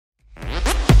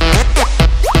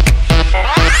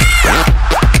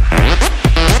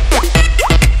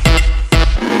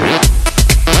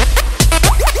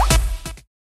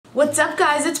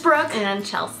Brooke and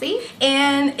Chelsea,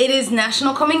 and it is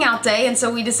National Coming Out Day, and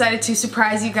so we decided to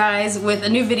surprise you guys with a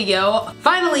new video.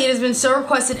 Finally, it has been so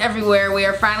requested everywhere. We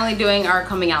are finally doing our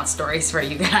coming out stories for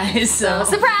you guys. So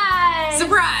surprise!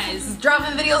 Surprise!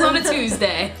 Dropping videos on a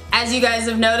Tuesday. As you guys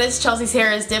have noticed, Chelsea's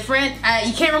hair is different.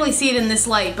 You can't really see it in this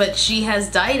light, but she has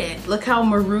dyed it. Look how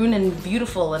maroon and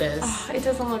beautiful it is. Oh, it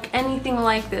doesn't look anything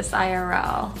like this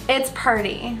IRL. It's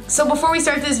pretty. So before we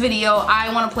start this video,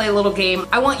 I want to play a little game.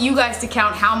 I want you guys to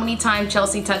count how many times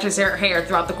Chelsea touches her hair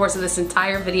throughout the course of this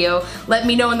entire video. Let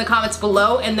me know in the comments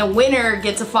below, and the winner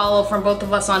gets a follow from both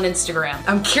of us on Instagram.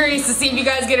 I'm curious to see if you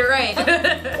guys get it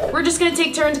right. We're just gonna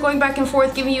take turns going back and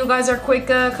forth giving you guys our quick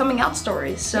coming out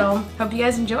stories. So hope you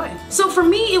guys enjoy. So for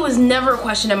me, it was never a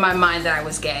question in my mind that I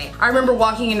was gay. I remember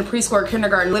walking into preschool or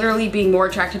kindergarten literally being more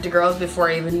attracted to girls before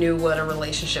I even knew what a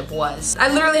relationship was.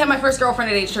 I literally had my first girlfriend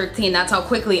at age 13. That's how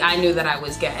quickly I knew that I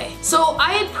was gay. So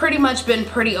I had pretty much been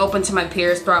pretty open to my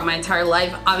peers throughout my entire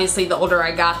life. Obviously, the older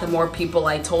I got, the more people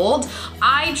I told.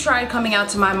 I tried coming out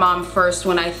to my mom first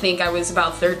when I think I was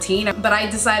about 13, but I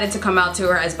decided to come out to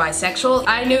her as bisexual.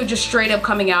 I knew just straight up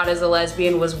coming out as a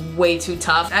lesbian was way too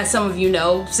tough. As some of you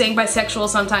know, saying bisexual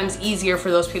is sometimes easier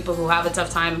for those people who have a tough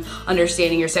time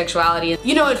understanding your sexuality.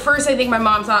 You know, at first I think my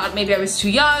mom thought maybe I was too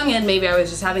young and maybe I was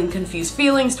just having confused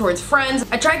feelings towards friends.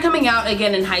 I tried coming out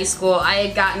again in high school. I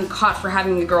had gotten caught for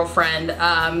having a girlfriend,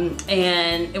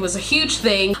 and it was a huge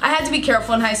thing. I had to be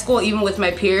careful in high school, even with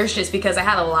my peers, just because I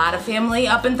had a lot of family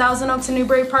up in Thousand Oaks and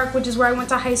Newbury Park, which is where I went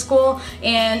to high school,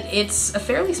 and it's a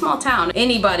fairly small town.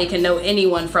 Anybody can know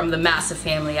anyone from the massive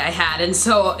family I had, and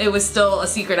so it was still a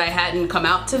secret I hadn't come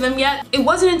out to them yet. It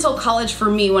wasn't until college for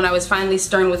me when I was finally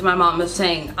stern with my mom of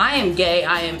saying, I am gay,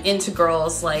 I am into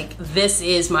girls, like this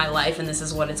is my life and this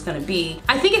is what it's gonna be.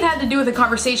 I think it had to do with a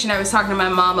conversation I was talking to my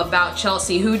mom about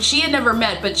Chelsea, who she had never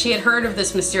met, but she had heard of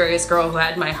this mysterious girl who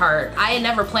had my heart. I had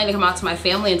never planned to come out to my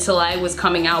family until I was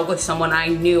coming out with someone I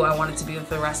knew I wanted to be with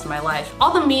for the rest of my life.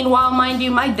 All the meanwhile, mind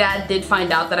you, my dad did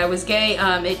find out that I was gay.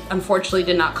 It unfortunately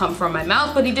did not come from my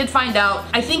mouth, but he did find out.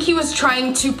 I think he was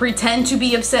trying to pretend to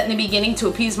be upset in the beginning to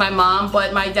appease my mom,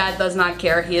 but my dad does not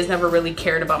care. He has never really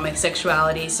cared about my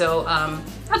sexuality, so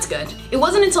that's good. It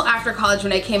wasn't until after college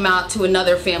when I came out to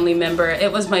another family member. It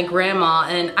was my grandma,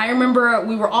 and I remember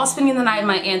we were all spending the night at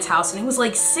my aunt's house, and it was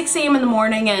like 6 a.m. in the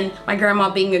morning, and my grandma,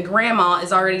 being a grandma,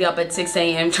 is already up at 6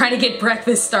 a.m. trying to get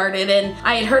breakfast started, and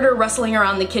I had heard her rustling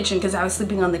around the kitchen because I was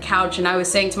sleeping on the couch, and I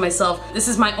was saying to myself, this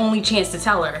is my only chance to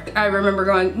tell her. I remember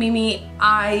going, Mimi,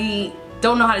 I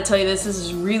don't know how to tell you this. This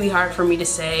is really hard for me to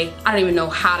say. I don't even know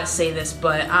how to say this,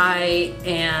 but I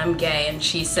am gay. And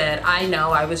she said, I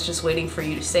know, I was just waiting for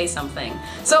you to say something.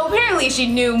 So apparently she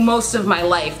knew most of my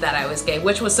life that I was gay,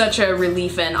 which was such a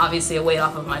relief and obviously a weight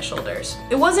off of my shoulders.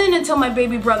 It wasn't until my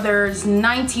baby brother's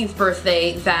 19th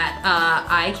birthday that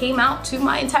I came out to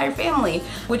my entire family,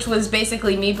 which was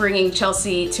basically me bringing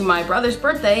Chelsea to my brother's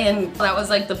birthday, and that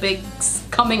was like the big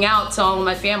coming out to all of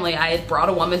my family. I had brought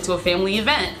a woman to a family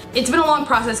event. It's been a long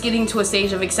process getting to a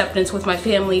stage of acceptance with my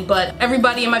family, but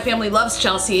everybody in my family loves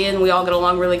Chelsea and we all get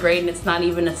along really great, and it's not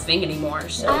even a thing anymore.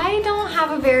 So. I don't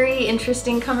have a very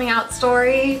interesting coming out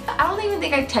story. I don't even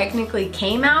think I technically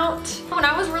came out. When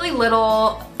I was really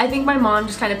little, I think my mom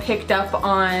just kind of picked up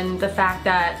on the fact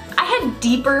that I had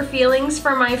deeper feelings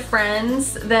for my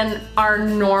friends than our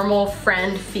normal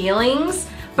friend feelings.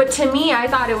 But to me, I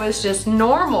thought it was just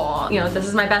normal. You know, this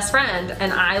is my best friend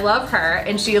and I love her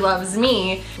and she loves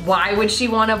me. Why would she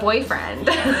want a boyfriend?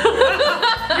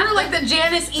 You're like the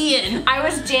Janice Ian. I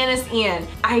was Janice Ian.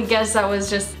 I guess that was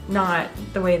just not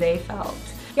the way they felt.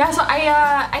 Yeah, so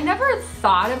I never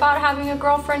thought about having a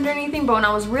girlfriend or anything, but when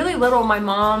I was really little, my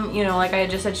mom, you know, like I had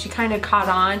just said, she kind of caught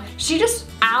on. She just,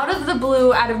 out of the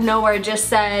blue, out of nowhere, just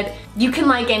said, you can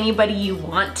like anybody you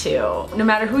want to. No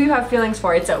matter who you have feelings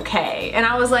for, it's okay. And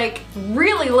I was like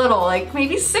really little, like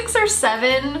maybe 6 or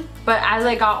 7. But as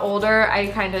I got older, I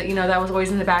kind of, you know, that was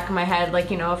always in the back of my head, like,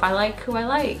 you know, if I like who I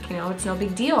like, you know, it's no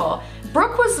big deal.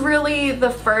 Brooke was really the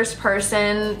first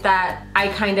person that I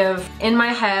kind of, in my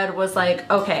head, was like,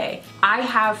 okay, I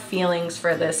have feelings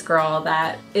for this girl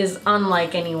that is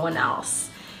unlike anyone else.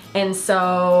 And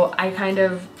so I kind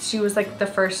of, she was like the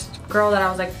first girl that I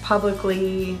was like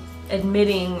publicly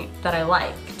admitting that I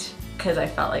liked, because I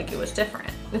felt like it was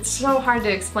different. it's so hard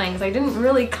to explain because I didn't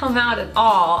really come out at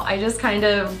all. I just kind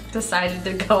of decided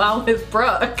to go out with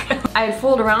Brooke. I had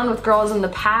fooled around with girls in the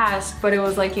past, but it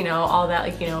was like, you know, all that,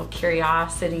 like, you know,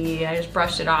 curiosity. I just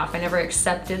brushed it off. I never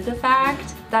accepted the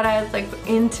fact that I was like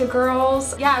into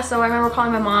girls. Yeah, so I remember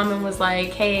calling my mom and was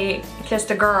like, hey, I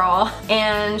kissed a girl.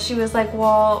 And she was like,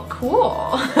 well,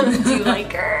 cool. Do you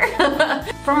like her?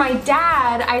 For my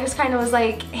dad, I just kind of was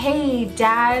like, hey,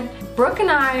 Dad, Brooke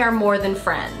and I are more than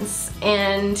friends.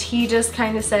 And he just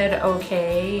kind of said,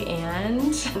 okay,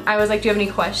 and I was like, do you have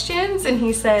any questions? And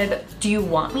he said, do you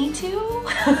want me to?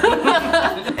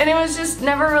 And it was just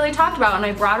never really talked about. And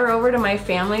I brought her over to my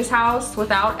family's house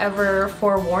without ever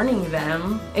forewarning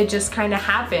them. It just kind of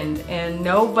happened, and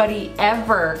nobody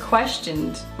ever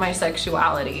questioned my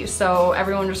sexuality. So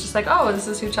everyone was just like, oh, this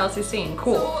is who Chelsea's seeing,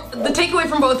 cool. So the takeaway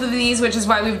from both of these, which is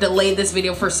why we've delayed this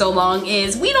video for so long,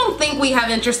 is we don't think we have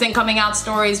interesting coming out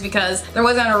stories because there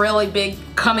wasn't a really big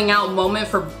coming out moment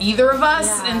for either of us.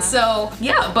 Yeah. And so,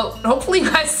 yeah, but hopefully you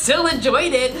guys still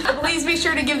enjoyed it. Please be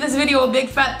sure to give this video a big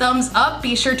fat thumbs up.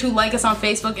 Be sure to like us on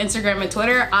Facebook, Instagram, and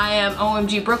Twitter. I am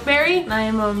OMG Brooke Berry. And I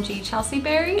am OMG Chelsea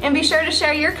Berry. And be sure to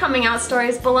share your coming out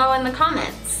stories below in the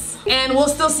comments. And we'll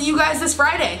still see you guys this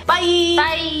Friday. Bye!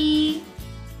 Bye!